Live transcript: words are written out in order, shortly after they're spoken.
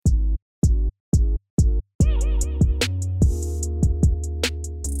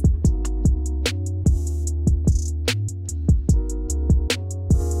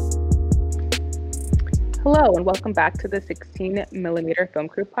Hello, and welcome back to the 16 Millimeter Film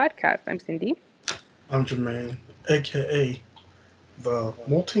Crew podcast. I'm Cindy. I'm Jermaine, aka the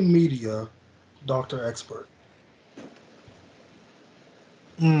multimedia doctor expert.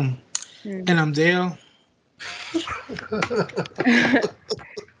 And I'm Dale.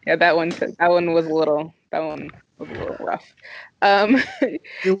 Yeah, that one was a little rough.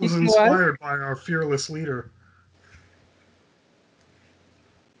 It was inspired by our fearless leader.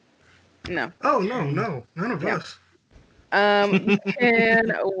 No. Oh no, none of us. You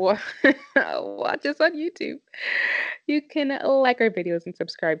can watch us on YouTube. You can like our videos and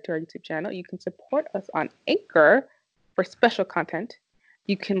subscribe to our YouTube channel. You can support us on Anchor for special content.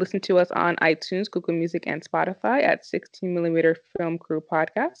 You can listen to us on iTunes, Google Music, and Spotify at 16 Millimeter Film Crew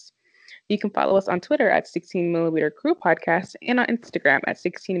Podcast. You can follow us on Twitter at 16 Millimeter Crew Podcast and on Instagram at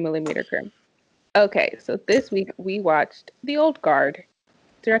 16 Millimeter Crew. Okay, so this week we watched The Old Guard,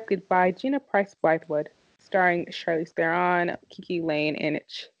 directed by Gina Price Blythewood, starring Charlize Theron, Kiki Lane, and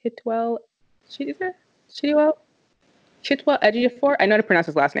Chitwell Ejiofor. I know how to pronounce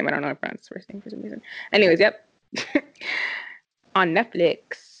his last name. I don't know how to pronounce his first name for some reason. Anyways, yep. On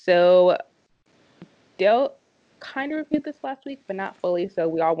Netflix. So Dale kind of reviewed this last week, but not fully. So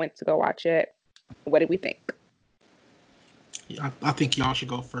we all went to go watch it. What did we think? Yeah, I think y'all should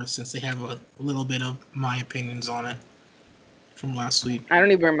go first since they have a little bit of my opinions on it from last week. I don't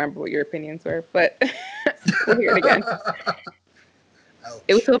even remember what your opinions were, but we'll hear it again.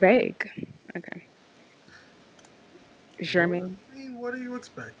 It was so vague. Okay. Jermaine. I mean, what do you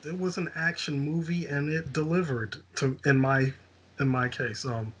expect? It was an action movie, and it delivered. In my case,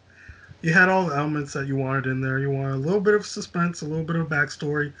 you had all the elements that you wanted in there. You wanted a little bit of suspense, a little bit of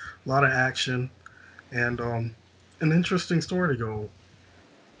backstory, a lot of action, and an interesting story to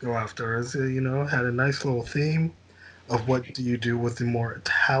go after. As had a nice little theme of what do you do with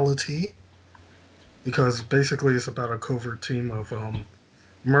immortality, because basically it's about a covert team of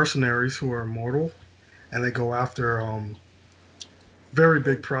mercenaries who are immortal, and they go after very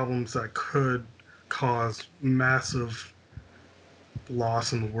big problems that could cause massive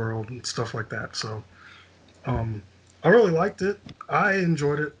loss in the world and stuff like that. So I really liked it. I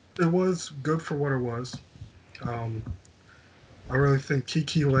enjoyed it. It was good for what it was. I really think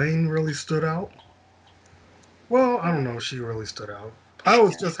Kiki Lane really stood out. Well, I don't know if she really stood out. I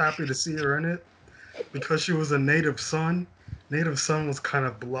was just happy to see her in it because she was a native son. Native son was kind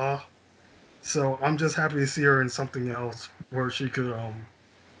of blah. So I'm just happy to see her in something else where she could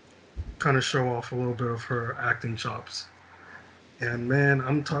kind of show off a little bit of her acting chops. And man,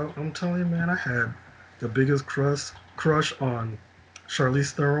 I'm telling you, man, I had the biggest crush on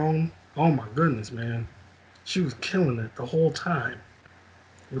Charlize Theron. Oh my goodness, man, she was killing it the whole time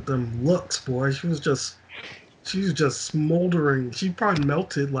with them looks, boy. She was just smoldering. She probably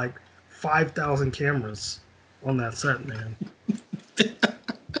melted like 5,000 cameras on that set, man.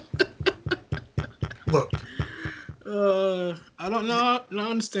 Look. I don't know. No,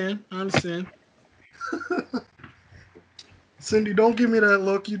 I understand. Cindy, don't give me that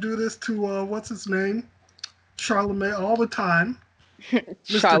look. You do this to what's his name, Charlemagne, all the time.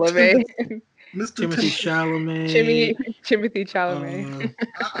 Charlemagne. Mr. Timothy Chalamet. Timothy Chalamet.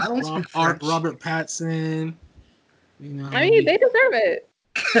 I don't speak French. Robert Pattinson. I mean, they deserve it.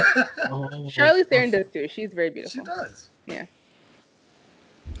 Charlize Theron does too. She's very beautiful. She does. Yeah.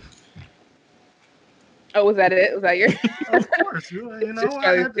 Oh, was that it? Was that your? Of course,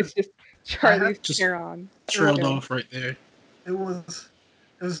 it's just Charlize Theron. Trailed off right there. It was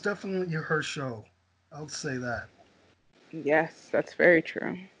definitely her show. I'll say that. Yes, that's very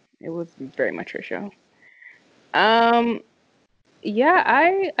true. It was very much her show. Yeah,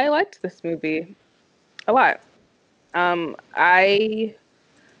 I liked this movie a lot. I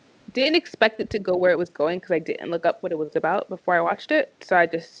didn't expect it to go where it was going because I didn't look up what it was about before I watched it. So I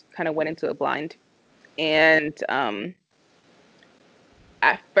just kind of went into it blind. And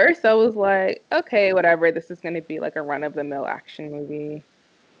at first I was like, okay, whatever. This is going to be like a run-of-the-mill action movie.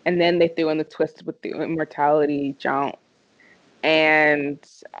 And then they threw in the twist with the immortality jaunt. And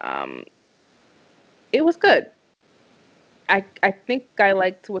it was good. I think I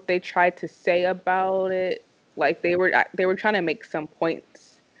liked what they tried to say about it. Like they were trying to make some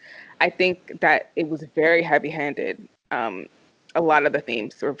points. I think that it was very heavy-handed. A lot of the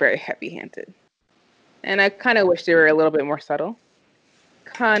themes were very heavy-handed. And I kind of wish they were a little bit more subtle.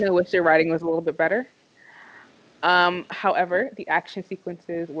 Kind of wish their writing was a little bit better. However, the action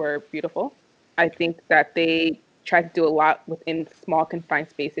sequences were beautiful. I think that they tried to do a lot within small confined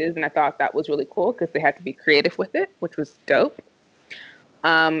spaces, and I thought that was really cool because they had to be creative with it, which was dope.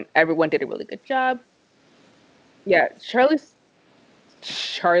 Everyone did a really good job. Yeah, Charlize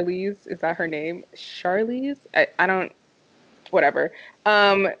Charlize, is that her name? Charlize? I don't, whatever.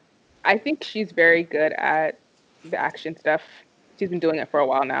 I think she's very good at the action stuff. She's been doing it for a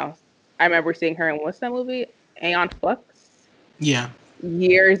while now. I remember seeing her in what's that movie? Aeon Flux? Yeah.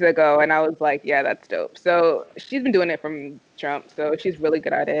 Years ago, and I was like, yeah, that's dope. So she's been doing it from Trump, so she's really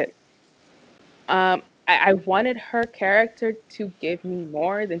good at it. I wanted her character to give me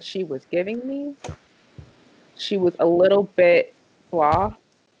more than she was giving me. She was a little bit blah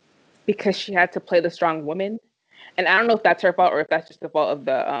because she had to play the strong woman. And I don't know if that's her fault or if that's just the fault of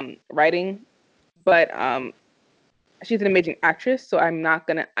the writing, but she's an amazing actress, so I'm not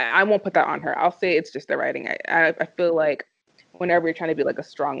gonna. I won't put that on her. I'll say it's just the writing. I feel like whenever you're trying to be like a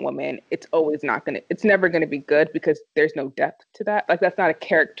strong woman, it's always not gonna. It's never gonna be good because there's no depth to that. Like that's not a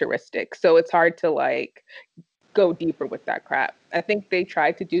characteristic. So it's hard to like go deeper with that crap. I think they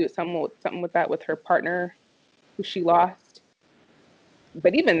tried to do something with that with her partner, who she lost.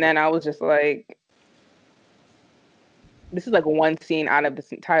 But even then, I was just like, this is like one scene out of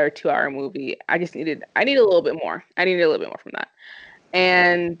this entire 2 hour movie. I needed a little bit more. I needed a little bit more from that.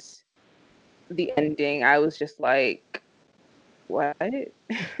 And the ending, I was just like, what?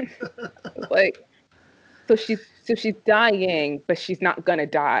 Like, so she's dying, but she's not gonna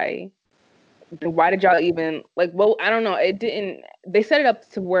die. Then why did y'all even like? Well, I don't know. It didn't. They set it up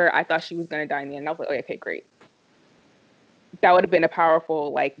to where I thought she was gonna die in the end. I was like, okay, great. That would have been a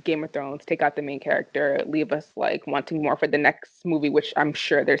powerful like Game of Thrones. Take out the main character, leave us like wanting more for the next movie, which I'm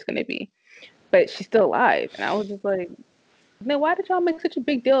sure there's gonna be. But she's still alive, and I was just like, then why did y'all make such a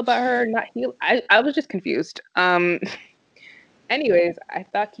big deal about her not heal? I was just confused. Anyways, I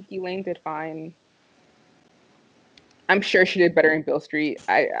thought Kiki Lane did fine. I'm sure she did better in Bill Street.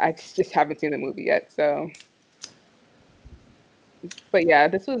 I just haven't seen the movie yet, so. But yeah,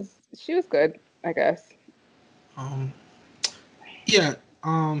 she was good, I guess. Yeah.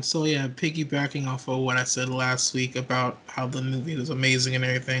 So yeah, piggybacking off of what I said last week about how the movie was amazing and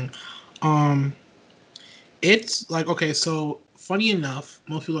everything. It's like, okay, so funny enough,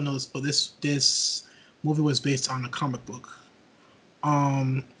 most people know this, but this movie was based on a comic book. But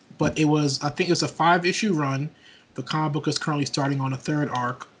I think it was a 5-issue run. The comic book is currently starting on a 3rd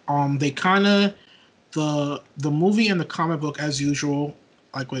arc. They kind of the movie and the comic book, as usual,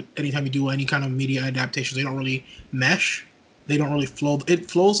 like with anytime you do any kind of media adaptation, they don't really mesh. They don't really flow.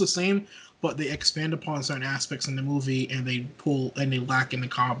 It flows the same, but they expand upon certain aspects in the movie and they lack in the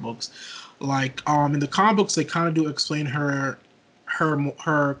comic books. Like in the comic books, they kind of do explain her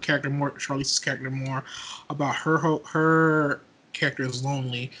character more, Charlize's character more, about her character is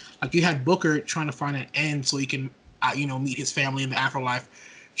lonely. Like you had Booker trying to find an end so he can meet his family in the afterlife.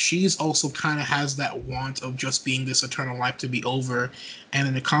 She's also kind of has that want of just being this eternal life to be over. And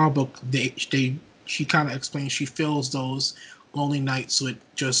in the comic book, she kind of explains she feels those lonely nights with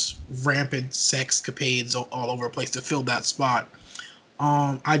just rampant sexcapades all over the place to fill that spot.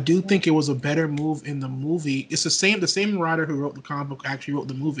 I do think it was a better move in the movie. It's the same writer who wrote the comic book actually wrote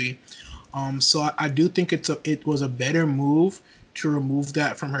the movie. So I do think it was a better move to remove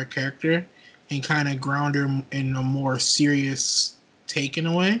that from her character and kind of ground her in a more serious take in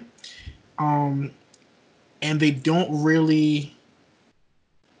a way. And they don't really.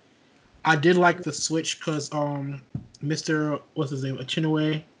 I did like the switch because Mr. what's his name,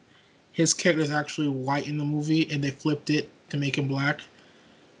 Chinue, his character is actually white in the movie, and they flipped it to make him black.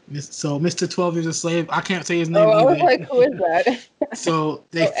 So Mr. 12 Years a Slave, I can't say his name I was either. like, who is that? So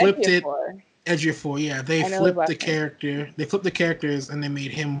they flipped it. Ejiofor. Ejiofor, yeah. They flipped the character. They flipped the characters and they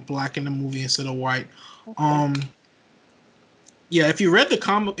made him black in the movie instead of white. Okay. Yeah, if you read the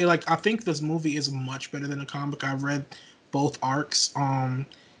comic, like I think this movie is much better than the comic. I've read both arcs.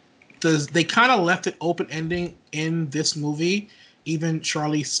 They kind of left it open ending in this movie. Even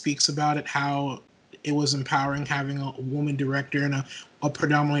Charlie speaks about it, how it was empowering having a woman director and a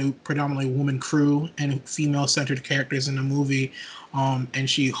predominantly woman crew and female centered characters in the movie. And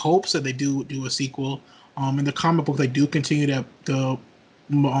she hopes that they do a sequel. In the comic book, they do continue the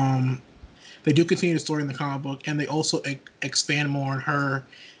story in the comic book, and they also expand more on her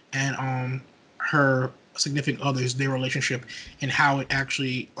and her significant others, their relationship, and how it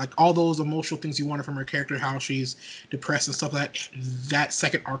actually, like, all those emotional things you wanted from her character, how she's depressed and stuff, that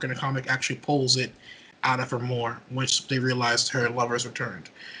second arc in the comic actually pulls it out of her more once they realized her lovers returned.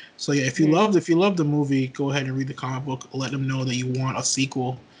 So yeah, if you loved the movie, go ahead and read the comic book. Let them know that you want a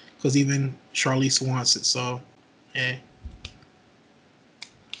sequel, because even Charlize wants it. So, yeah.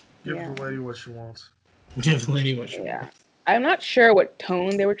 Give the lady what she wants. Give the lady what she wants. I'm not sure what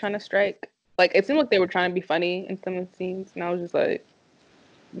tone they were trying to strike. Like, it seemed like they were trying to be funny in some of the scenes, and I was just like,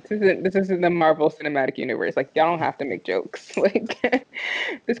 This isn't the Marvel Cinematic Universe. Like, y'all don't have to make jokes. Like,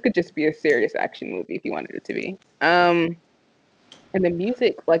 this could just be a serious action movie if you wanted it to be. And the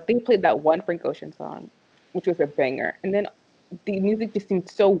music, like, they played that one Frank Ocean song, which was a banger, and then the music just seemed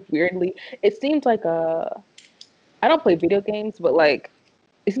so weirdly. It seemed like I don't play video games, but like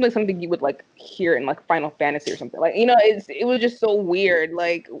it seemed like something you would like hear in like Final Fantasy or something. Like, it was just so weird.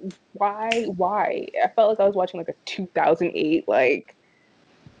 Like, why? I felt like I was watching like a 2008 like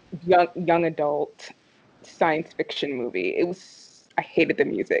young adult science fiction movie. I hated the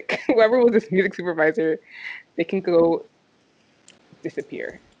music. Whoever was this music supervisor, they can go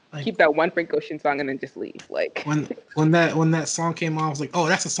disappear. Like, keep that one Frank Ocean song and then just leave. Like, when that song came on, I was like, oh,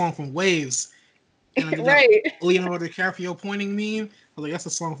 that's a song from Waves. And I did right. that Leonardo DiCaprio pointing meme. I was like, that's a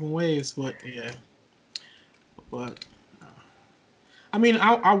song from Waves. But yeah, I mean,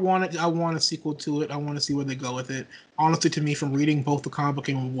 I want a sequel to it. I want to see where they go with it. Honestly, to me, from reading both the comic book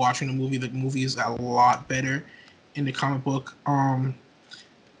and watching the movie is a lot better in the comic book.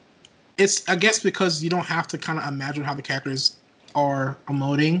 It's, I guess, because you don't have to kind of imagine how the characters are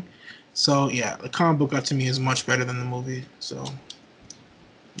emoting. So yeah, the comic book to me is much better than the movie. So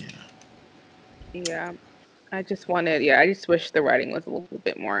yeah, I just wish the writing was a little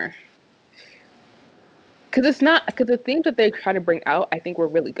bit more, because the themes that they try to bring out, I think, were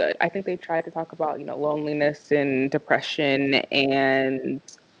really good. I think they tried to talk about loneliness and depression and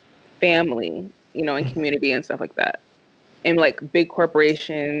family, and community and stuff like that, and like big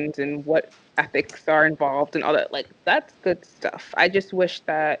corporations and what ethics are involved and all that. Like, that's good stuff. I just wish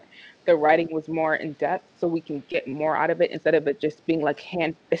that the writing was more in depth so we can get more out of it, instead of it just being like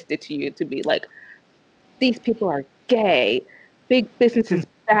hand fisted to you to be like, these people are gay, big business is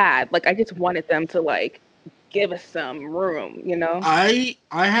bad. Like, I just wanted them to like give us some room. I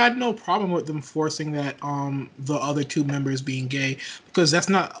had no problem with them forcing that the other two members being gay, because that's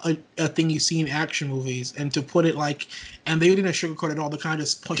not a thing you see in action movies. And to put it like, and they didn't sugarcoat it all, they kind of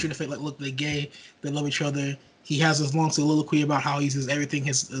just punch you in the face like, look, they're gay, they love each other. He has this long soliloquy about how he's his everything,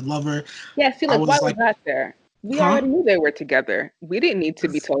 his lover. Yeah, see, like, why was that there? We already knew they were together. We didn't need to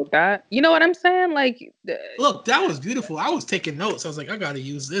be told that. You know what I'm saying? Like, look, that was beautiful. I was taking notes. I was like, I got to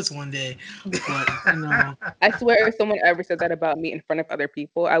use this one day. But I swear, if someone ever said that about me in front of other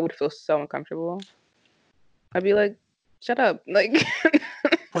people, I would feel so uncomfortable. I'd be like, shut up. Like,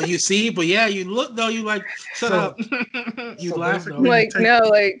 but you see, but yeah, you look though, you like, shut up. You laugh though. Like,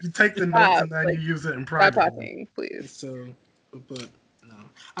 you take the notes and then you use it in private. Stop talking, please. So, but no,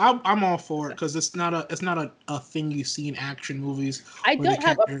 I'm all for it, because it's not a thing you see in action movies. I don't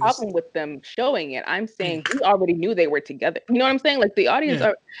have a problem with them showing it. I'm saying we already knew they were together. You know what I'm saying? Like, the audience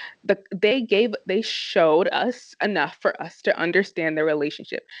they showed us enough for us to understand their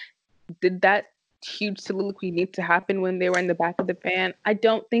relationship. Did that huge soliloquy need to happen when they were in the back of the van? I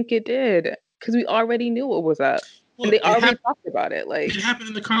don't think it did, because we already knew what was up. Well, and they already talked about it. Like, it happened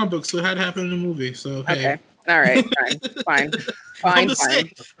in the comic book, so it had to happen in the movie. So okay, all right, fine.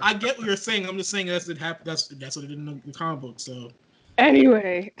 Saying, I get what you're saying. I'm just saying that's what it did in the comic book. So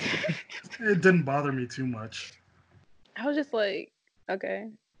anyway, it didn't bother me too much. I was just like, okay,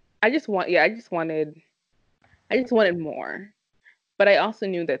 I just wanted more, but I also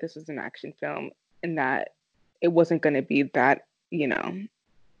knew that this was an action film and that it wasn't going to be that,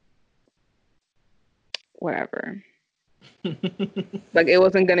 whatever. Like, it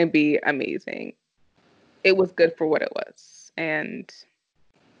wasn't going to be amazing. It was good for what it was, and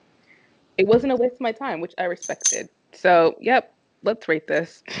it wasn't a waste of my time, which I respected. So, yep, let's rate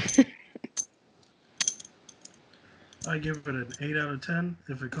this. I give it an 8 out of 10.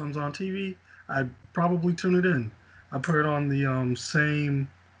 If it comes on TV, I'd probably tune it in. I put it on the same.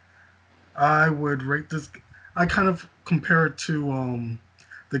 I would rate this. I kind of compare it to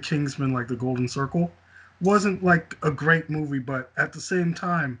the Kingsman, like the Golden Circle. Wasn't like a great movie, but at the same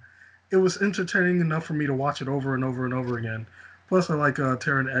time, it was entertaining enough for me to watch it over and over and over again. Plus, I like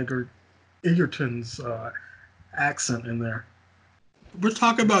Taron Egerton's accent in there. You're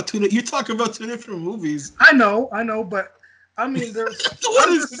talking about two different movies. I know, but I mean, there's.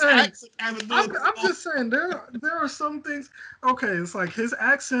 I'm just saying there are some things. Okay, it's like his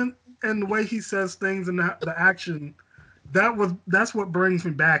accent and the way he says things and the action. That's what brings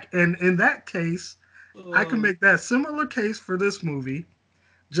me back. And in that case, I can make that similar case for this movie.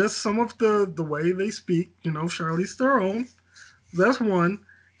 Just some of the way they speak, Charlize Theron. That's one.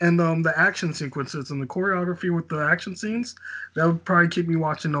 And the action sequences and the choreography with the action scenes, that would probably keep me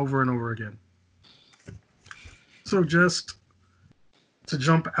watching over and over again. So just to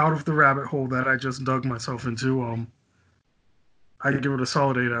jump out of the rabbit hole that I just dug myself into, I'd give it a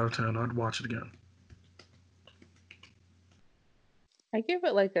solid 8 out of 10. I'd watch it again. I give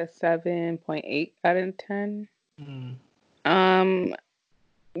it like a 7.8 out of 10. Mm. Um,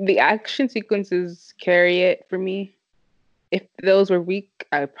 the action sequences carry it for me. If those were weak,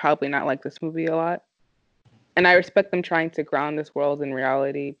 I would probably not like this movie a lot. And I respect them trying to ground this world in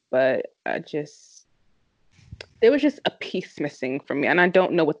reality, but there was just a piece missing for me, and I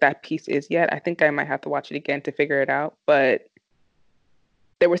don't know what that piece is yet. I think I might have to watch it again to figure it out, but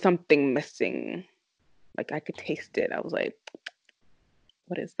there was something missing. Like I could taste it. I was like,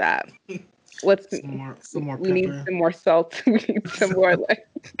 what is that? What's Some more we need pepper. some more salt. We need some more like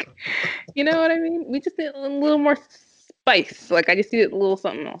you know what I mean? We just need a little more spice. Like I just need a little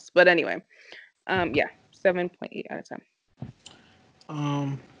something else. But anyway, yeah, 7.8 out of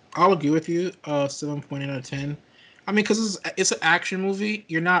 10. I'll agree with you. 7.8 out of 10. I mean, because it's an action movie.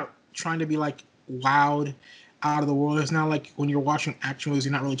 You're not trying to be like wowed out of the world. It's not like when you're watching action movies,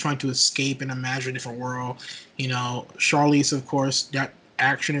 you're not really trying to escape and imagine a different world. You know, Charlize, of course, that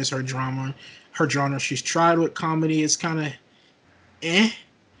action is her drama, her genre. She's tried with comedy. It's kind of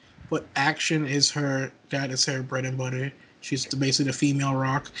but action is that is her bread and butter. She's basically the female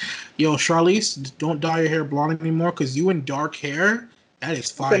Rock. Yo, Charlize, don't dye your hair blonde anymore because you in dark hair, that is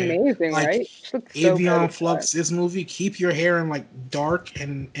It's fire. amazing, Like right? She looks so good Avion with that. Flux, this movie, keep your hair in like dark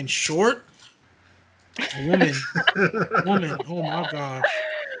and short. Woman, oh my gosh.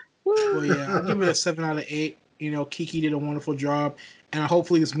 Well, yeah, I'll give it a 7 out of 8. You know, Kiki did a wonderful job, and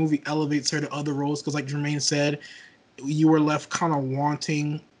hopefully this movie elevates her to other roles because, like Jermaine said, you were left kind of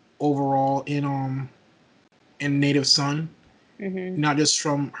wanting overall in Native Son, not just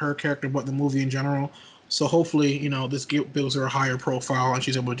from her character but the movie in general. So hopefully, you know, this builds her a higher profile and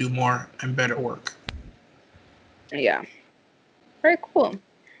she's able to do more and better work. Yeah. Very cool.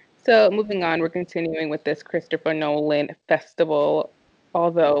 So moving on, we're continuing with this Christopher Nolan festival.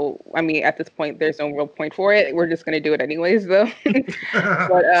 Although, I mean, at this point, there's no real point for it. We're just gonna do it anyways, though.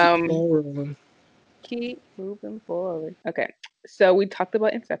 But keep moving forward. Okay, so we talked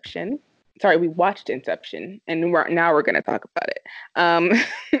about Inception. Sorry, we watched Inception, and now we're gonna talk about it.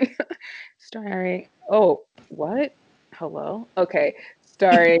 Starring. Oh, what? Hello. Okay,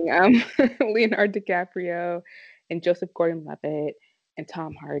 starring Leonardo DiCaprio and Joseph Gordon-Levitt and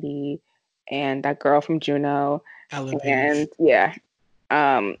Tom Hardy and that girl from Juno. Ellen Page. And yeah,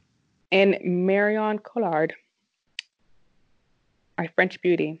 and Marion Cotillard, our French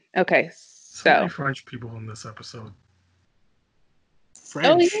beauty. Okay, So many so. French people in this episode.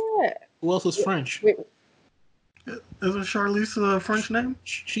 French. Oh yeah. Who else was French? Wait. Isn't Charlize a French name?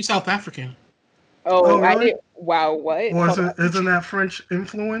 She's South African. Oh, really? I did. Wow, what? Or isn't that French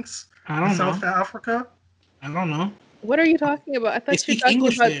influence? I don't know. South Africa? I don't know. What are you talking about? I thought They you were speak talking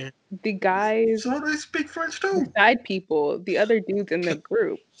English about there. the guys, So they speak French too. the side people, the other dudes in the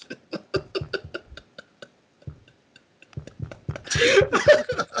group.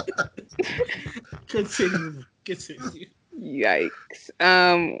 Continue. Yikes.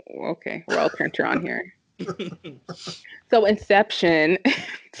 Okay, we're all turned on here. So Inception.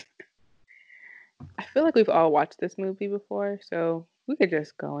 I feel like we've all watched this movie before, so we could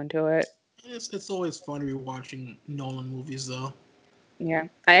just go into it. It's always fun rewatching Nolan movies, though. Yeah,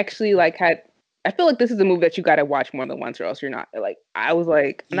 I actually I feel like this is a movie that you got to watch more than once, or else you're not like. I was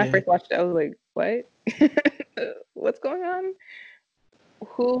like, when I first watched it, I was like, what? What's going on?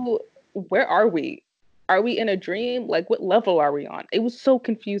 Where are we? Are we in a dream? Like, what level are we on? It was so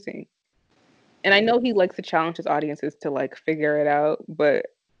confusing. And I know he likes to challenge his audiences to like figure it out, but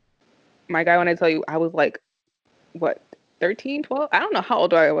my guy, when I tell you, I was like, what, 13, 12? I don't know how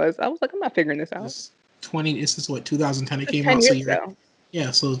old I was. I was like, I'm not figuring this out. This is what, 2010 it came 10 out? years ago.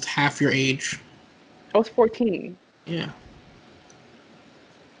 Yeah, so it's half your age. I was 14. Yeah.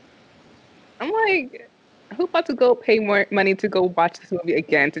 I'm like, who about to go pay more money to go watch this movie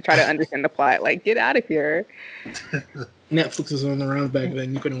again to try to understand the plot? Like, get out of here. Netflix was on the round back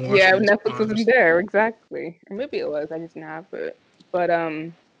then. You couldn't watch it. Yeah, Netflix wasn't there, exactly. Or maybe it was. I just didn't have it. But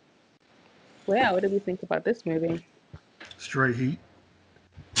well, yeah, what did we think about this movie? Straight heat.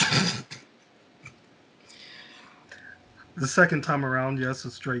 The second time around, yes,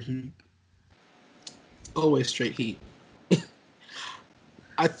 it's straight heat. Always straight heat.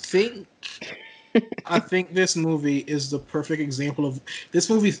 I think this movie is the perfect example of this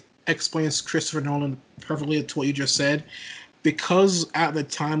movie explains Christopher Nolan perfectly to what you just said, because at the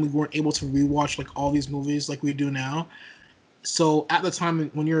time we weren't able to rewatch like all these movies like we do now. So at the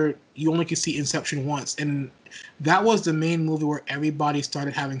time when you only could see Inception once, and that was the main movie where everybody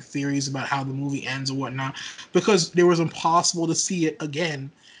started having theories about how the movie ends and whatnot, because it was impossible to see it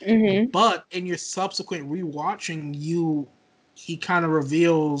again. Mm-hmm. But in your subsequent rewatching, he kind of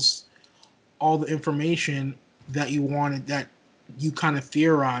reveals all the information that you wanted, that you kind of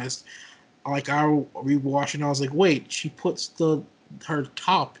theorized. Like I rewatched and I was like, wait, she puts her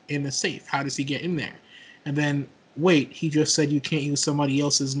top in the safe. How does he get in there? And then wait, he just said you can't use somebody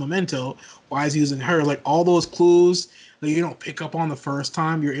else's memento. Why is he using her? Like all those clues that you don't pick up on the first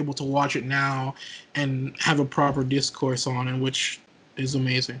time, you're able to watch it now and have a proper discourse on it, which is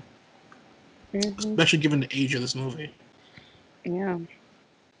amazing. Mm-hmm. Especially given the age of this movie. Yeah.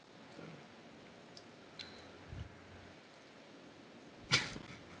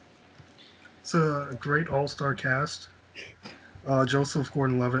 It's a great all-star cast. Joseph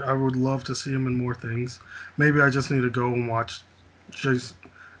Gordon-Levitt, I would love to see him in more things. Maybe I just need to go and watch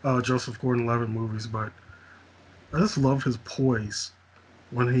Joseph Gordon-Levitt movies, but I just love his poise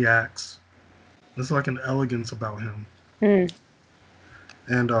when he acts. There's like an elegance about him. Mm.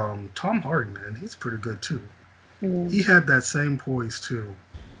 And Tom Hardy, man, he's pretty good too. Mm. He had that same poise too.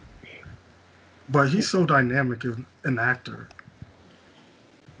 But he's so dynamic as an actor.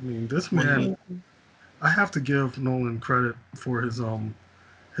 I mean, this man, I have to give Nolan credit for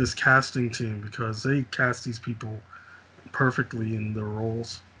his casting team because they cast these people perfectly in their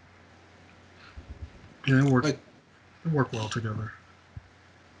roles. And they work well together.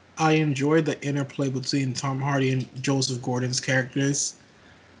 I enjoyed the interplay between Tom Hardy and Joseph Gordon's characters.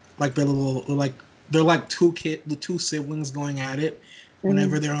 Like they're like the two siblings going at it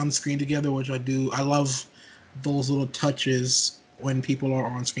whenever they're on screen together, which I do. I love those little touches when people are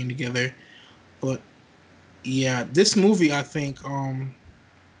on screen together. But yeah, this movie, I think,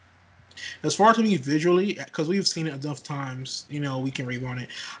 as far as me visually, because we've seen it enough times, we can rerun it.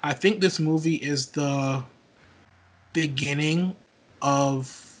 I think this movie is the beginning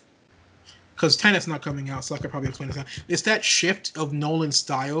of, because Tenet's not coming out, so I could probably explain this now. It's that shift of Nolan's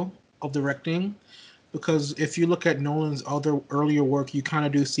style of directing, because if you look at Nolan's other earlier work, you kind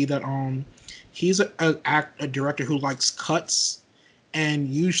of do see that he's a director who likes cuts. And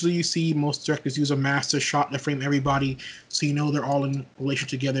usually you see most directors use a master shot to frame everybody so they're all in relation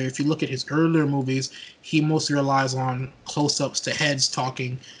together. If you look at his earlier movies, he mostly relies on close-ups to heads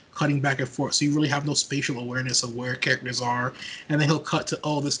talking, cutting back and forth. So you really have no spatial awareness of where characters are. And then he'll cut to,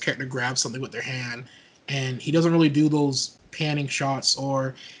 this character grabs something with their hand. And he doesn't really do those panning shots.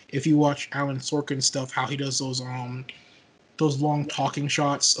 Or if you watch Alan Sorkin stuff, how he does those long talking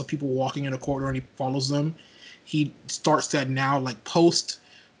shots of people walking in a corridor and he follows them. He starts that now, like post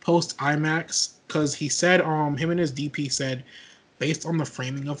IMAX, because he said him and his DP said based on the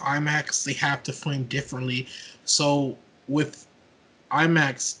framing of IMAX they have to frame differently. So with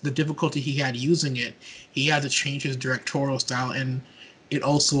IMAX, the difficulty he had using it, he had to change his directorial style, and it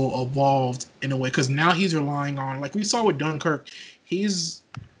also evolved in a way because now he's relying on, like we saw with Dunkirk,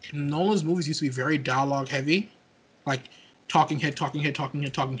 Nolan's movies used to be very dialogue heavy, like talking head,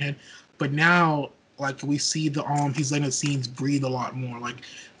 but now like we see he's letting the scenes breathe a lot more. Like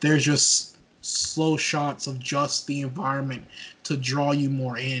there's just slow shots of just the environment to draw you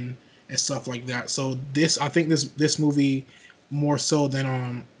more in and stuff like that. So I think this movie more so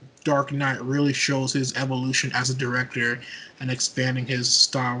than Dark Knight really shows his evolution as a director and expanding his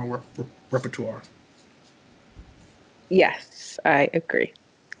style and repertoire. Yes, I agree.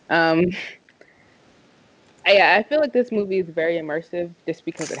 I feel like this movie is very immersive just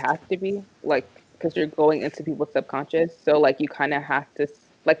because it has to be, like, because you're going into people's subconscious. So, like, you kind of have to,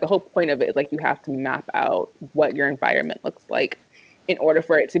 like, the whole point of it is, like, you have to map out what your environment looks like in order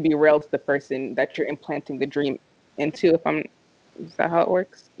for it to be real to the person that you're implanting the dream into. Is that how it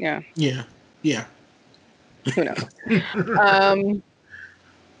works? Yeah. Yeah. Who knows?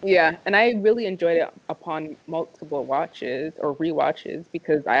 Yeah, and I really enjoyed it upon multiple watches or rewatches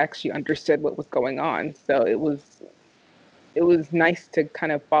because I actually understood what was going on. So it was nice to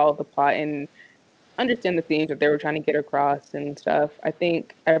kind of follow the plot and understand the themes that they were trying to get across and stuff. I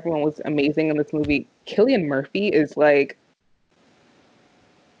think everyone was amazing in this movie. Cillian Murphy is like,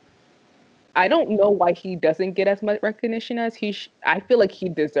 I don't know why he doesn't get as much recognition as I feel like he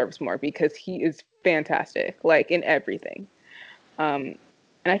deserves more because he is fantastic, like in everything.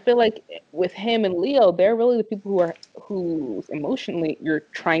 And I feel like with him and Leo, they're really the people who emotionally you're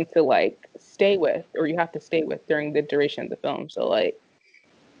trying to like stay with, or you have to stay with during the duration of the film. So like,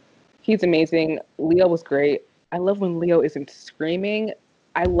 he's amazing. Leo was great. I love when Leo isn't screaming.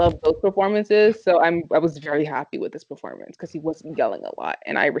 I love those performances. So I was very happy with this performance because he wasn't yelling a lot,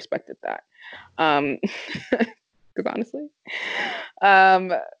 and I respected that. Because honestly,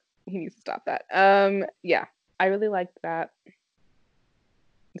 he needs to stop that. Yeah, I really liked that.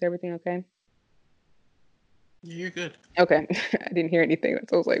 Is everything okay? Yeah, you're good. Okay. I didn't hear anything.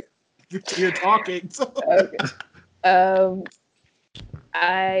 So I was like, you're talking.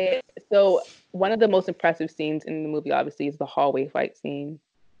 Okay. So one of the most impressive scenes in the movie, obviously, is the hallway fight scene,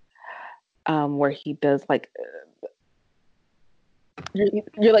 where he does like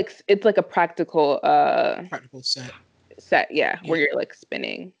you're like it's like a practical set, yeah, where you're like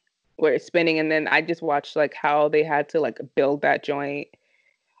spinning, where it's spinning, and then I just watched like how they had to like build that joint,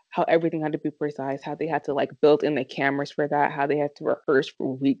 how everything had to be precise, how they had to like build in the cameras for that, how they had to rehearse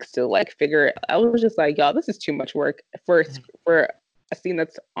for weeks to like figure it. I was just like, y'all, this is too much work for a scene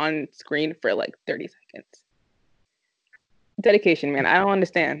that's on screen for like 30 seconds. Dedication, man. I don't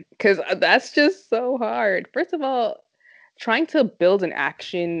understand, because that's just so hard. First of all, trying to build an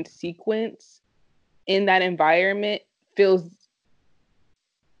action sequence in that environment feels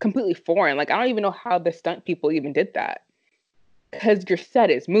completely foreign. Like, I don't even know how the stunt people even did that, because your set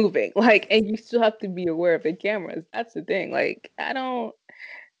is moving, like, and you still have to be aware of the cameras. That's the thing. Like,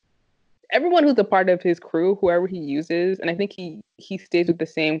 everyone who's a part of his crew, whoever he uses, and I think he stays with the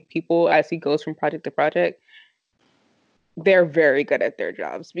same people as he goes from project to project, they're very good at their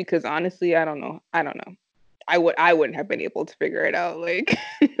jobs, because honestly, I don't know. I wouldn't have been able to figure it out. Like,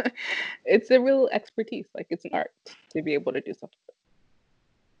 it's a real expertise. Like, it's an art to be able to do something.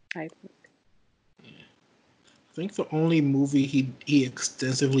 I think the only movie he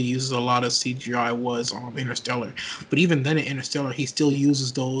extensively uses a lot of CGI was Interstellar. But even then in Interstellar, he still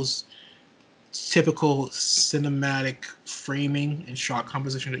uses those typical cinematic framing and shot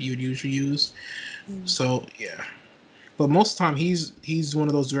composition that you would usually use. So yeah. But most of the time, he's one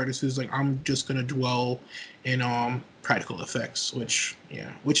of those directors who's like, I'm just gonna dwell in practical effects, which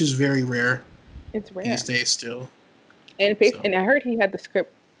is very rare. It's rare these days still. And I heard he had the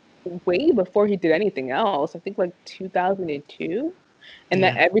script way before he did anything else. I think like 2002, and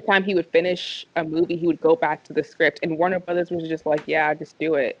that every time he would finish a movie, he would go back to the script. And Warner Brothers was just like, yeah, just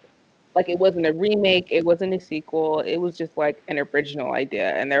do it. Like, it wasn't a remake, it wasn't a sequel, it was just like an original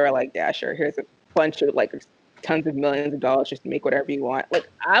idea. And they were like, yeah, sure, here's a bunch of like tons of millions of dollars, just make whatever you want. Like,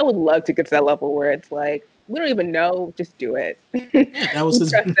 I would love to get to that level where it's like, we don't even know, just do it. That was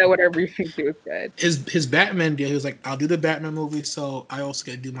that whatever you do is good. His Batman deal, he was like, I'll do the Batman movie, so I also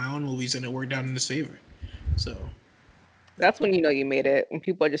got to do my own movies, and it worked out in his favor. So that's when you know you made it, when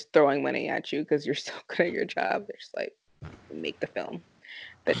people are just throwing money at you because you're so good at your job. They're just like, make the film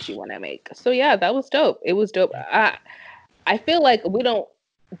that you want to make. So yeah, that was dope. It was dope. I feel like we know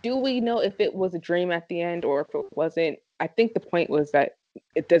if it was a dream at the end or if it wasn't. I think the point was that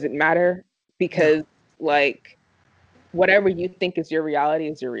it doesn't matter, because like, whatever you think is your reality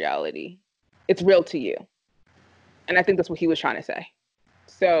is your reality. It's real to you. And I think that's what he was trying to say.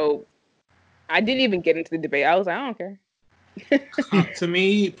 So I didn't even get into the debate. I was like, I don't care. To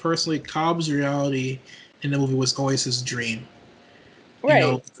me personally, Cobb's reality in the movie was always his dream. Right.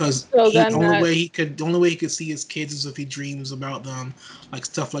 You know, because the only way he could see his kids is if he dreams about them, like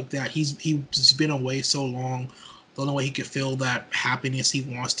stuff like that. He's been away so long. The only way he could feel that happiness he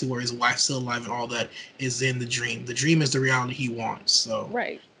wants to, where his wife's still alive and all that, is in the dream. The dream is the reality he wants. So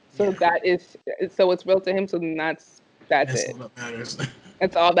right. So that is, so it's real to him. So then that's it. All that matters.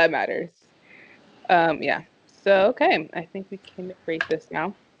 That's all that matters. Yeah. So okay, I think we can rate this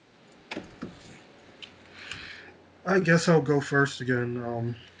now. I guess I'll go first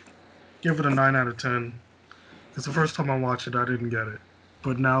again. Give it a 9 out of 10. Because the first time I watched it, I didn't get it.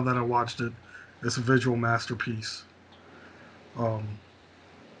 But now that I watched it, it's a visual masterpiece. What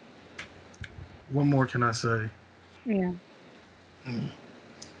more can I say? Yeah.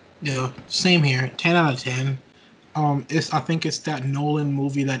 Yeah, same here. 10 out of 10. I think it's that Nolan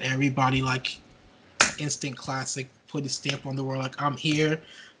movie that everybody like, instant classic, put a stamp on the world. Like, I'm here.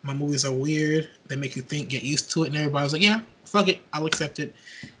 My movies are weird. They make you think, get used to it. And everybody's like, yeah, fuck it. I'll accept it.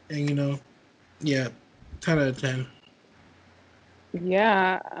 And, 10 out of 10.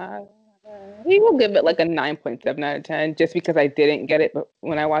 Yeah. We will give it like a 9.7 out of 10, just because I didn't get it, but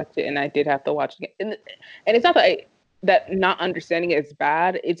when I watched it, and I did have to watch it again. And it's not that not understanding it is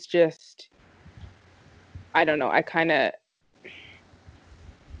bad. It's just, I don't know. I kind of,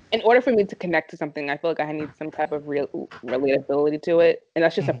 in order for me to connect to something, I feel like I need some type of real relatability to it, and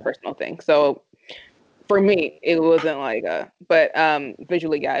that's just a personal thing. So for me, it wasn't like but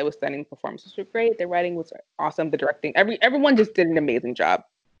visually, yeah, it was stunning. Performances were great. The writing was awesome. The directing, everyone just did an amazing job.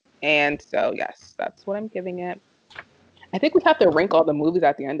 And so, yes, that's what I'm giving it. I think we have to rank all the movies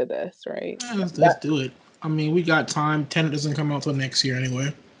at the end of this, right? Yeah, let's do it. I mean, we got time. Tenet doesn't come out till next year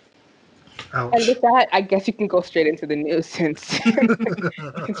anyway. Ouch. And with that, I guess you can go straight into the news since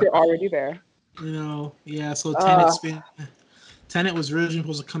you're already there. So Tenet was originally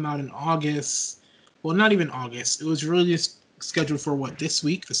supposed to come out in August. Well, not even August. It was really scheduled for this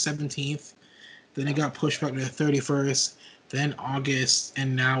week, the 17th. Then it got pushed back to the 31st. Then August,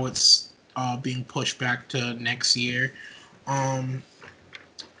 and now it's being pushed back to next year. I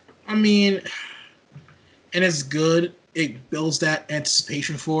mean, and it's good. It builds that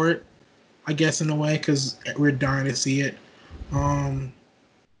anticipation for it, I guess, in a way, because we're dying to see it.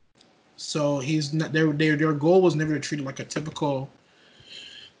 So he's not their goal was never to treat it like a typical,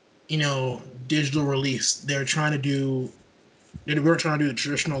 digital release. They weren't trying to do the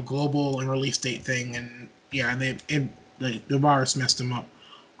traditional global and release date thing, and yeah, the virus messed them up.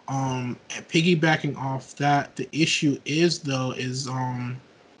 And piggybacking off that, the issue is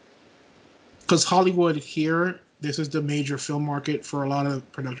because Hollywood here, this is the major film market for a lot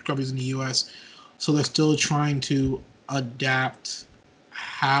of production companies in the U.S. So they're still trying to adapt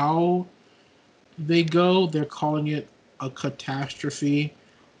how they go. They're calling it a catastrophe.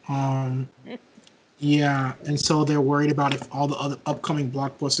 Yeah, and so they're worried about if all the other upcoming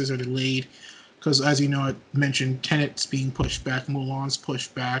blockbusters are delayed. Because as you know, I mentioned Tenet's being pushed back, Mulan's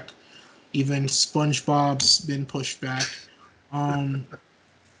pushed back, even SpongeBob's been pushed back.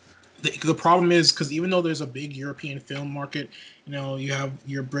 The problem is because even though there's a big European film market, you have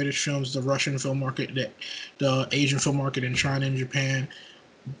your British films, the Russian film market, the Asian film market in China and Japan.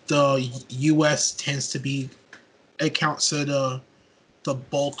 The U.S. tends to be accounts to the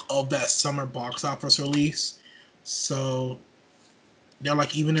bulk of that summer box office release. So they're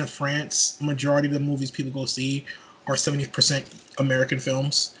like, even in France, majority of the movies people go see are 70% American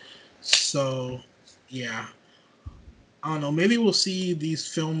films. So yeah. I don't know. Maybe we'll see these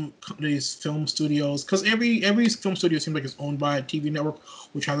film studios, because every film studio seems like it's owned by a TV network,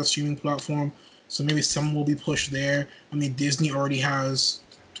 which has a streaming platform. So maybe some will be pushed there. I mean, Disney already has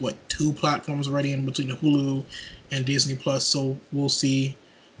 2 platforms already in between Hulu and Disney Plus. So we'll see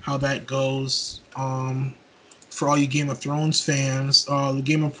how that goes. For all you Game of Thrones fans, the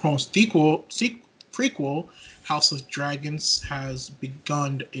Game of Thrones prequel, House of Dragons, has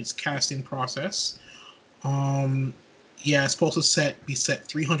begun its casting process. Yeah, it's supposed to be set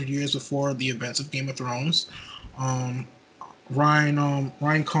 300 years before the events of Game of Thrones.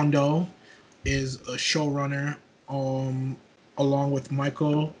 Ryan Condal is a showrunner, along with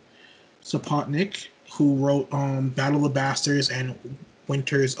Michael Sapochnik, who wrote Battle of the Bastards and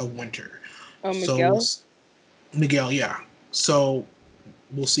Winters of Winter. Oh, Miguel? So Miguel, yeah. So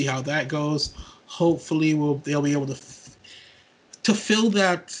we'll see how that goes. Hopefully, they'll be able to fill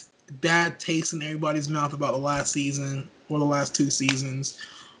that bad taste in everybody's mouth about the last season or the last 2 seasons.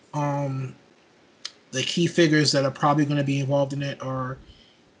 The key figures that are probably going to be involved in it are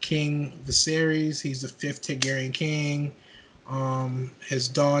King Viserys. He's the 5th Targaryen king. His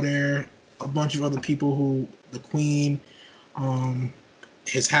daughter, a bunch of other people the Queen,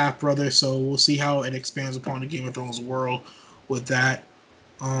 his half brother. So we'll see how it expands upon the Game of Thrones world with that.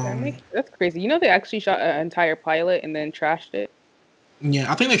 That's crazy. They actually shot an entire pilot and then trashed it.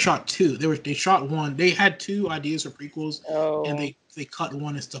 Yeah, I think they shot 2. They shot 1. They had 2 ideas for prequels, and they cut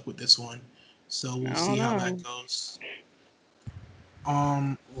 1 and stuck with this one. So we'll see how that goes.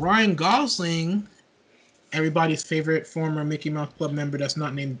 Ryan Gosling, everybody's favorite former Mickey Mouse Club member that's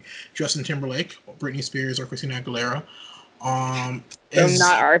not named Justin Timberlake, or Britney Spears, or Christina Aguilera. Is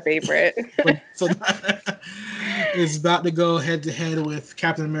not our favorite. Is about to go head to head with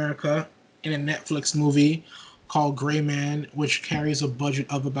Captain America in a Netflix movie called Gray Man, which carries a budget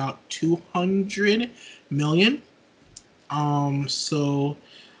of about $200 million.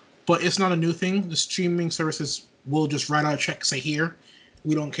 But it's not a new thing. The streaming services will just write out a check, say here,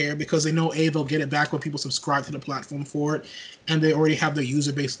 we don't care, because they know they'll get it back when people subscribe to the platform for it, and they already have their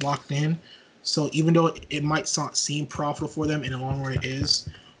user base locked in. So even though it might not seem profitable for them, in the long run it is.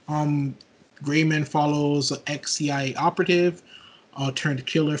 Gray Man follows an ex-CIA operative turned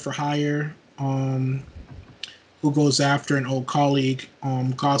killer for hire, who goes after an old colleague.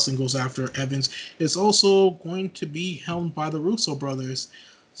 Gosling goes after Evans. It's also going to be helmed by the Russo brothers.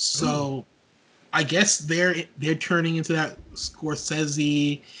 So I guess they're turning into that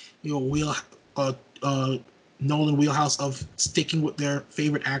Scorsese, Nolan wheelhouse of sticking with their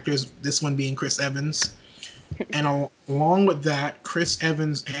favorite actors, this one being Chris Evans. And along with that, Chris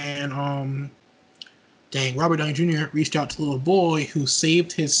Evans and Robert Downey Jr. reached out to a little boy who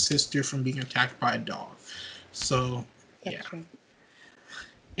saved his sister from being attacked by a dog. So, yeah.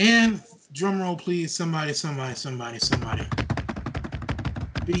 And drum roll, please. Somebody.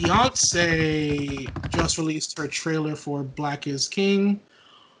 Beyonce just released her trailer for Black is King.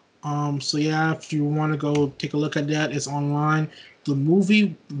 So yeah, if you want to go take a look at that, it's online. The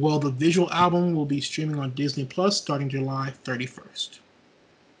visual album will be streaming on Disney Plus starting July 31st.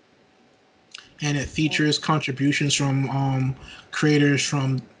 And it features contributions from creators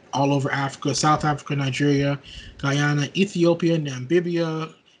from all over Africa: South Africa, Nigeria, Guyana, Ethiopia,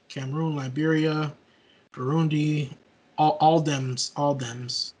 Namibia, Cameroon, Liberia, Burundi, all dems.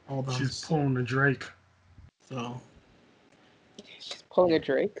 She's pulling the Drake. So She's pulling a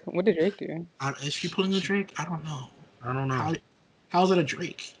Drake. What did Drake do? is she pulling a Drake? I don't know. I don't know. How's it a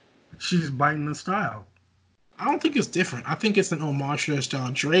Drake? She's biting the style. I don't think it's different. I think it's an homage to her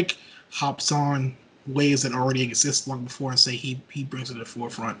style. Drake hops on ways that already exist long before and say he brings it to the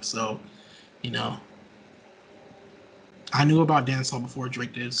forefront. So, I knew about dancehall before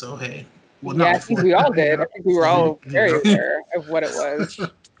Drake did. So hey, I think we all did. I think we were all very aware of what it was.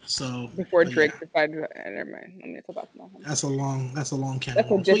 So before Drake decided to, never mind. Let me talk about that. That's a long can. That's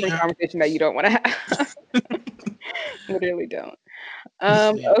a different conversation that you don't want to have. Literally don't.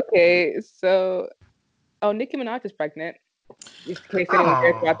 Okay, so Nicki Minaj is pregnant. Just in case anyone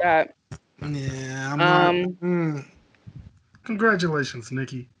cares about that. Yeah, I'm not. Congratulations,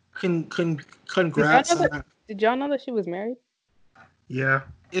 Nicki. Congrats. Did y'all know that she was married? Yeah.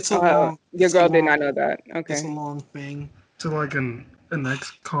 It's a long. Your girl did not know that. Okay. It's a long thing. To like an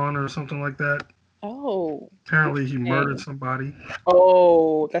ex-con or something like that. Oh. Apparently he murdered somebody.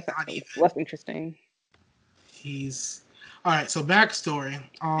 Oh, that's less interesting. All right, so backstory.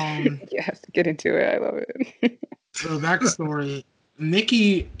 Yes, get into it. I love it. So backstory.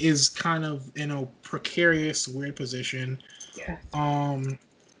 Nicki is kind of in a precarious, weird position. Yes.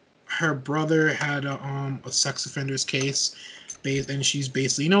 Her brother had a sex offenders case, and she's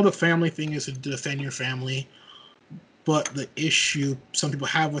basically, the family thing is to defend your family, but the issue some people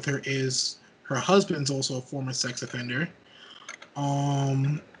have with her is her husband's also a former sex offender,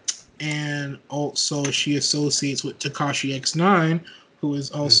 and also she associates with Tekashi X9, who is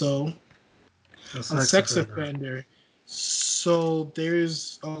also a sex offender. So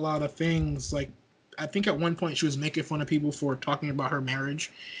there's a lot of things, like I think at one point she was making fun of people for talking about her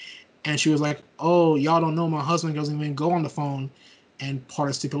marriage, and she was like, "Oh, y'all don't know my husband doesn't even go on the phone," and part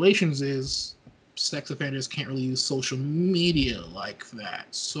of stipulations is sex offenders can't really use social media like that.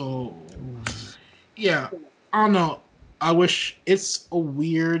 So yeah, I don't know. I wish, it's a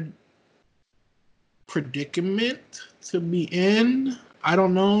weird predicament to be in. I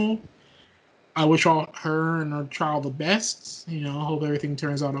don't know. I wish her and her child the best. Hope everything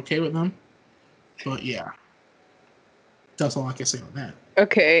turns out okay with them. But yeah, that's all I can say on that.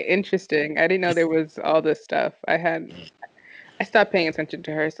 Okay, interesting. I didn't know there was all this stuff. I stopped paying attention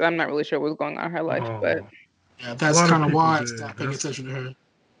to her, so I'm not really sure what's going on in her life. But yeah, that's kind of why I stopped paying attention to her.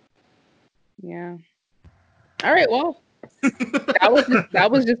 Yeah. All right. Well, that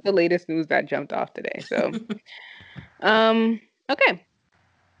was just the latest news that jumped off today. So, okay.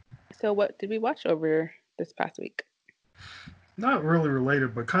 So, what did we watch over this past week? Not really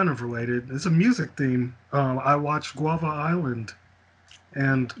related, but kind of related. It's a music theme. I watched Guava Island,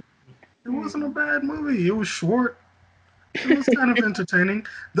 and it wasn't a bad movie. It was short. It was kind of entertaining.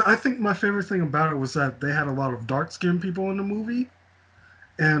 I think my favorite thing about it was that they had a lot of dark-skinned people in the movie,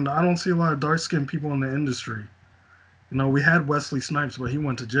 and I don't see a lot of dark-skinned people in the industry. We had Wesley Snipes, but he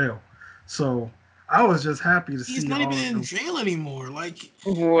went to jail. So I was just happy to see. He's not even in jail anymore. Like,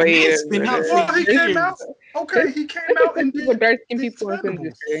 wait, he came out. Okay, he came out and did. Dark-skinned people in the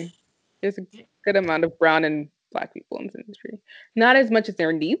industry. There's a good amount of brown and black people in this industry. Not as much as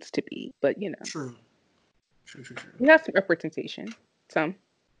there needs to be, but True. We have some representation. Some.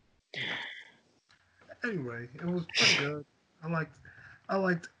 Anyway, it was pretty good. I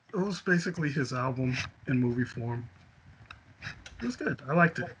liked. It was basically his album in movie form. It was good. I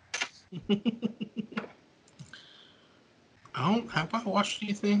liked it. Have I watched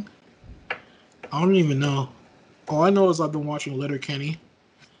anything? I don't even know. All I know is I've been watching Letterkenny.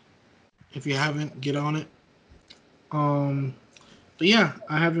 If you haven't, get on it. But yeah,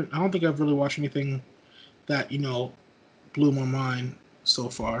 I don't think I've really watched anything that blew my mind so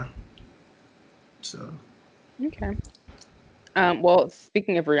far. So. Okay. Well,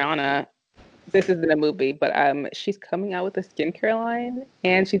 speaking of Rihanna, this isn't a movie, but she's coming out with a skincare line,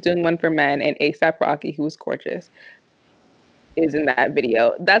 and she's doing one for men. And A$AP Rocky, who is gorgeous, is in that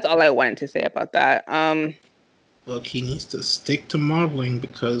video. That's all I wanted to say about that. Look, he needs to stick to modeling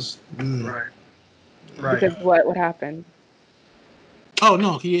because. Right. Because what happened? Oh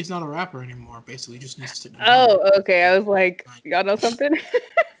no, he is not a rapper anymore. Basically, he just needs to. Oh, okay. I was like, y'all know something?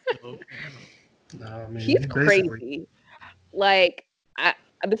 No, I mean, he's crazy. Like,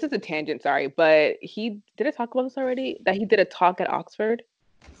 this is a tangent, sorry, but did I talk about this already? That he did a talk at Oxford?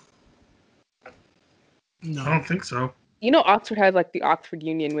 No. I don't think so. Oxford has like the Oxford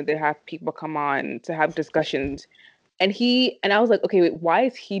Union when they have people come on to have discussions. And I was like, okay, wait, why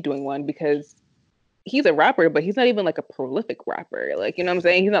is he doing one? Because he's a rapper, but he's not even like a prolific rapper. Like, you know what I'm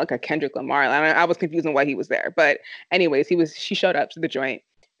saying? He's not like a Kendrick Lamar. I was confused on why he was there. But anyways, she showed up to the joint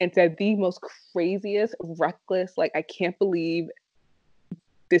and said the most craziest, reckless, like, I can't believe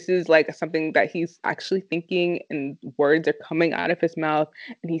this is like something that he's actually thinking and words are coming out of his mouth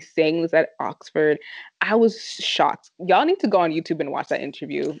and he's saying this at Oxford. I was shocked. Y'all need to go on YouTube and watch that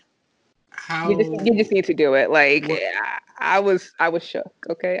interview. You just need to do it. Like, I was shook.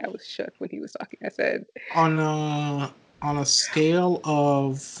 Okay, I was shook when he was talking. I said, on a scale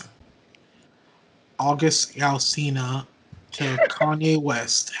of August Alsina to Kanye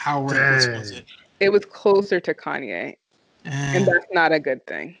West, how reckless was it? It was closer to Kanye, and that's not a good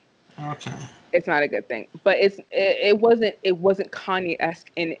thing. Okay, it's not a good thing. But it wasn't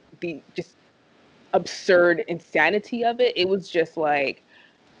Kanye-esque in the just absurd insanity of it. It was just like,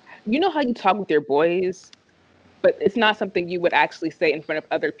 you know how you talk with your boys, but it's not something you would actually say in front of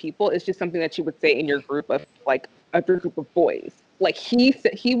other people. It's just something that you would say in your group of like other group of boys. Like he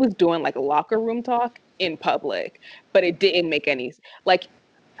said, he was doing like locker room talk in public, but it didn't make any like.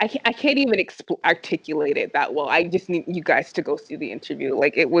 I can't even articulate it that well. I just need you guys to go see the interview.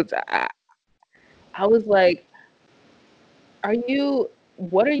 Like it was, I was like,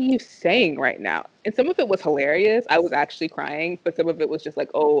 what are you saying right now? And some of it was hilarious. I was actually crying, but some of it was just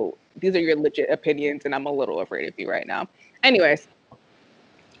like, oh, these are your legit opinions, and I'm a little afraid of you right now. Anyways,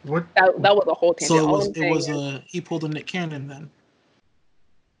 that was a whole tangent. So he pulled a Nick Cannon then.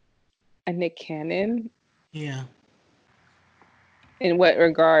 A Nick Cannon? Yeah. In what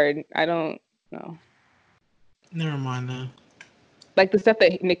regard? I don't know. Never mind then. Like the stuff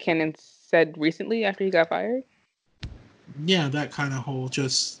that Nick Cannon said recently after he got fired? Yeah, that kind of whole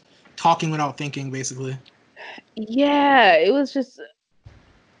just talking without thinking, basically. Yeah, it was just...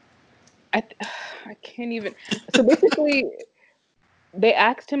 I can't even... So basically, they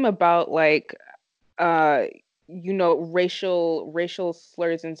asked him about like, racial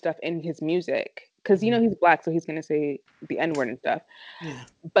slurs and stuff in his music. Because, he's Black, so he's going to say the N-word and stuff. Yeah.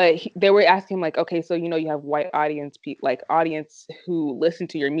 But they were asking him, like, okay, so, you have white audience who listen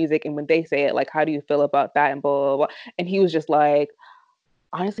to your music. And when they say it, like, how do you feel about that? And blah, blah, blah. And he was just like,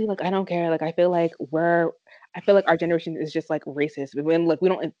 honestly, like, I don't care. Like, I feel like our generation is just, like, racist. When, like, we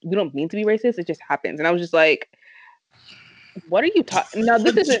don't mean to be racist. It just happens. And I was just like, what are you talking? No,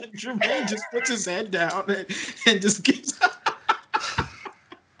 this isn't. Jermaine just puts his head down and just gives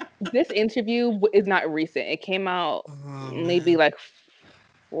This interview is not recent. It came out maybe like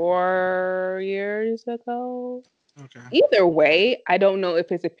 4 years ago. Okay. Either way, I don't know if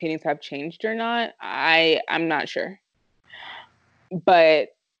his opinions have changed or not. I'm not sure.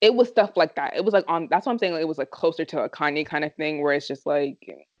 But it was stuff like that. It was like that's what I'm saying. Like, it was like closer to a Kanye kind of thing where it's just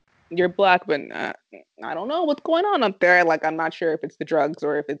like, you're Black, but I don't know what's going on up there. Like, I'm not sure if it's the drugs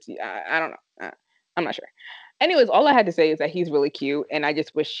or if it's, I don't know. I'm not sure. Anyways, all I had to say is that he's really cute, and I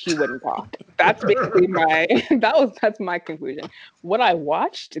just wish he wouldn't talk. That's basically that's my conclusion. What I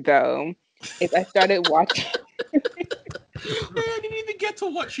watched though is I started watching. Man, you didn't even get to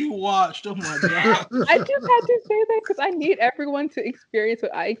what you watched. Oh my god! I just had to say that because I need everyone to experience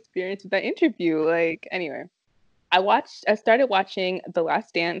what I experienced with that interview. Like, anyway. I started watching The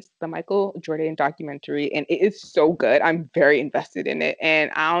Last Dance, the Michael Jordan documentary, and it is so good. I'm very invested in it,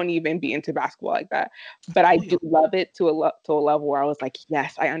 and I don't even be into basketball like that, but I do love it to a level where I was like,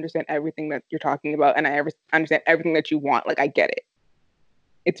 yes, I understand everything that you're talking about, and I understand everything that you want. Like, I get it.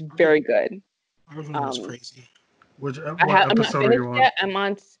 It's very good. Everything was crazy. What episode are you on? Yet. I'm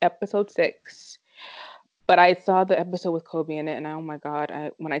on episode 6, but I saw the episode with Kobe in it, and oh my god,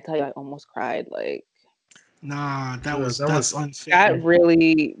 when I tell you, I almost cried. Like. Nah, that's unfair. That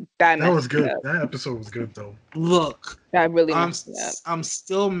was good. Up. That episode was good though. Look, that really messed me up. I'm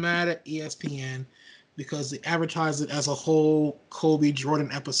still mad at ESPN because they advertised it as a whole Kobe Jordan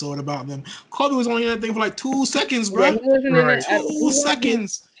episode about them. Kobe was only in that thing for like 2 seconds, bro. Right. 2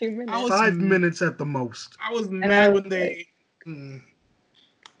 seconds. 2 minutes. 5 minutes at the most. I was mad when they.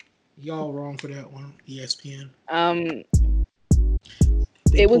 Y'all wrong for that one, ESPN.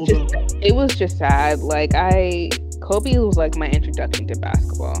 It was just sad. Like Kobe was like my introduction to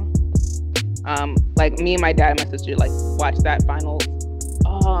basketball. Like me and my dad and my sister like watched that final.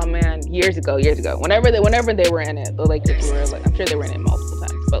 Oh man, years ago. Whenever they were in it, the Lakers were like, I'm sure they were in it multiple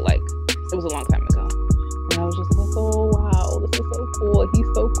times, but like it was a long time ago. And I was just like, oh wow, this is so cool. He's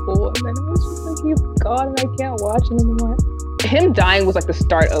so cool. And then I was just like, he's gone, and I can't watch him anymore. Him dying was like the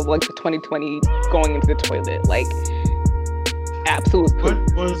start of like the 2020 going into the toilet. Like. Absolute poop.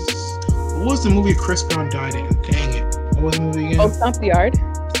 What was the movie Chris Brown died in? Dang it. What was the movie again? Oh, Stomp the Yard?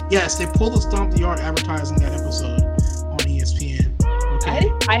 Yes, they pulled the Stomp the Yard advertising that episode on ESPN.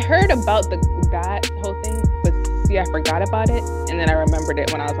 Okay. I heard about that whole thing, but see, I forgot about it, and then I remembered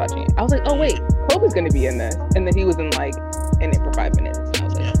it when I was watching it. I was like, oh wait, Kobe's gonna be in this. And then he was in it for 5 minutes. And I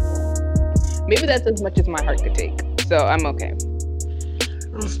was like, Maybe that's as much as my heart could take. So I'm okay.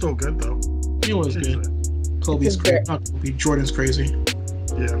 It was still good though. It was good. Kobe's crazy. Not Kobe. Jordan's crazy.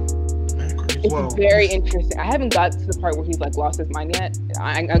 Yeah. It's very interesting. I haven't got to the part where he's like lost his mind yet.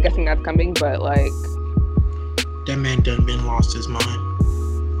 I'm guessing that's coming, but like that man done been lost his mind.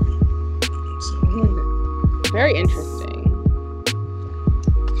 So. Very interesting.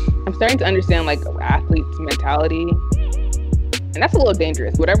 I'm starting to understand like athletes' mentality, and that's a little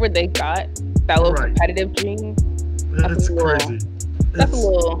dangerous. Whatever they got, that little competitive gene. It's crazy. That's a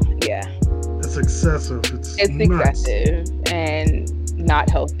little, yeah. It's excessive. It's excessive and not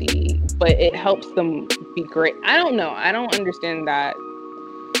healthy, but it helps them be great. I don't know. I don't understand that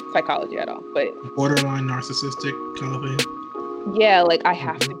psychology at all. But borderline narcissistic kind of thing. Yeah, like I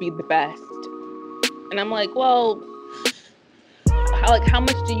have to be the best, and I'm like, well, how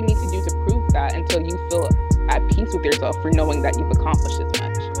much do you need to do to prove that until you feel at peace with yourself for knowing that you've accomplished as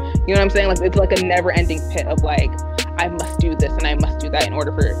much? You know what I'm saying? Like it's like a never-ending pit of like, I must do this and I must do that in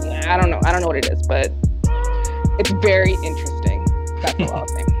order for. I don't know what it is, but it's very interesting. That's all I'll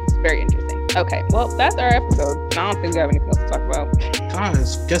say. It's very interesting. Okay, well that's our episode. I don't think we have anything else to talk about.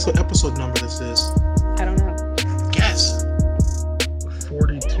 Guys, guess what episode number this is? I don't know. Guess.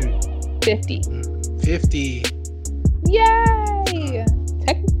 42. 50. Yay!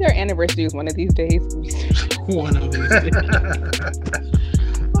 Technically, our anniversary is one of these days. One of these days.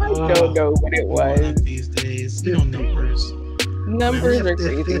 I don't know what it was. One of these days. You know numbers. Numbers are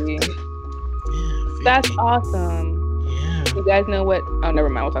crazy. Yeah, that's awesome. Yeah. You guys know what? Oh, never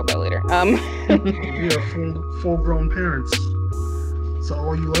mind. We'll talk about it later. We are full-grown parents. So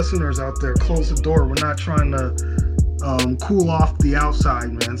all you listeners out there, close the door. We're not trying to cool off the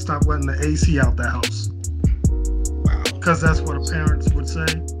outside, man. Stop letting the AC out the house. Wow. Because that's what parents would say.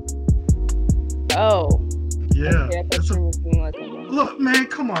 Oh. Yeah. Okay, look, man,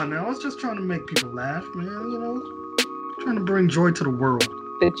 come on now. I was just trying to make people laugh, man. You know, trying to bring joy to the world.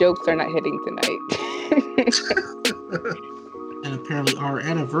 The jokes are not hitting tonight. And apparently our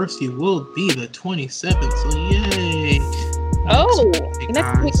anniversary will be the 27th, so yay.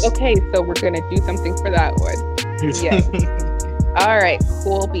 Next week. Okay, so we're going to do something for that one. Yes. All right,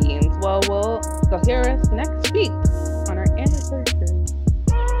 cool beans. Well, you'll hear us next week on our anniversary.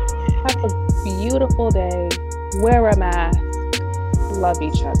 Have a beautiful day. Wear a mask. Love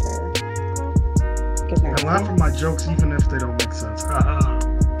each other. Good night. I laugh at my jokes even if they don't make sense. Au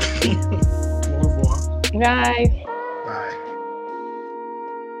revoir. Bye.